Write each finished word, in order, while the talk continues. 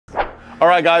All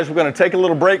right, guys, we're going to take a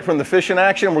little break from the fishing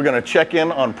action. We're going to check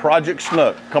in on Project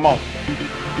Snook. Come on.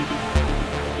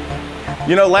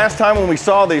 You know, last time when we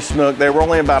saw these snook, they were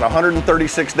only about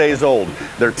 136 days old.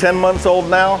 They're 10 months old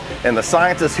now, and the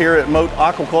scientists here at Mote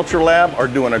Aquaculture Lab are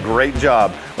doing a great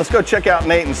job. Let's go check out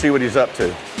Nate and see what he's up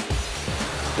to.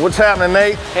 What's happening,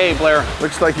 Nate? Hey, Blair.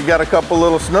 Looks like you got a couple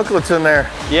little snooklets in there.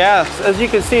 Yes, as you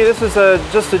can see, this is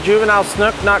just a juvenile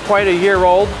snook, not quite a year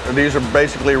old. These are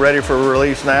basically ready for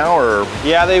release now, or?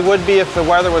 Yeah, they would be if the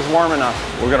weather was warm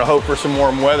enough. We're gonna hope for some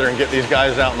warm weather and get these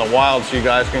guys out in the wild so you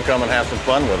guys can come and have some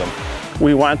fun with them.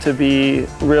 We want to be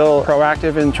real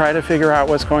proactive and try to figure out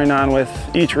what's going on with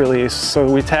each release. So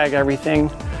we tag everything,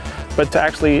 but to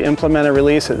actually implement a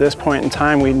release at this point in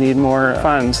time, we need more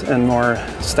funds and more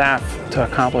staff to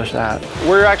accomplish that.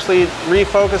 We're actually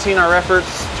refocusing our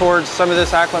efforts towards some of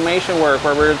this acclimation work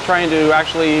where we're trying to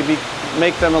actually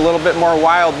make them a little bit more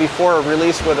wild before a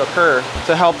release would occur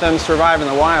to help them survive in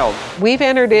the wild. We've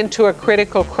entered into a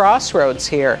critical crossroads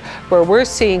here where we're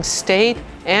seeing state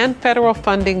and federal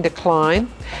funding decline,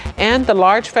 and the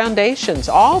large foundations,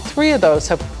 all three of those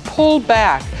have pulled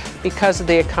back because of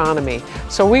the economy.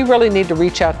 So we really need to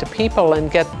reach out to people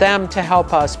and get them to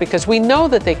help us because we know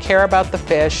that they care about the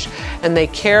fish and they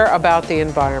care about the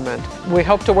environment. We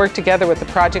hope to work together with the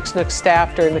Project Snook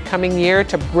staff during the coming year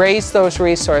to raise those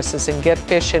resources and get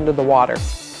fish into the water.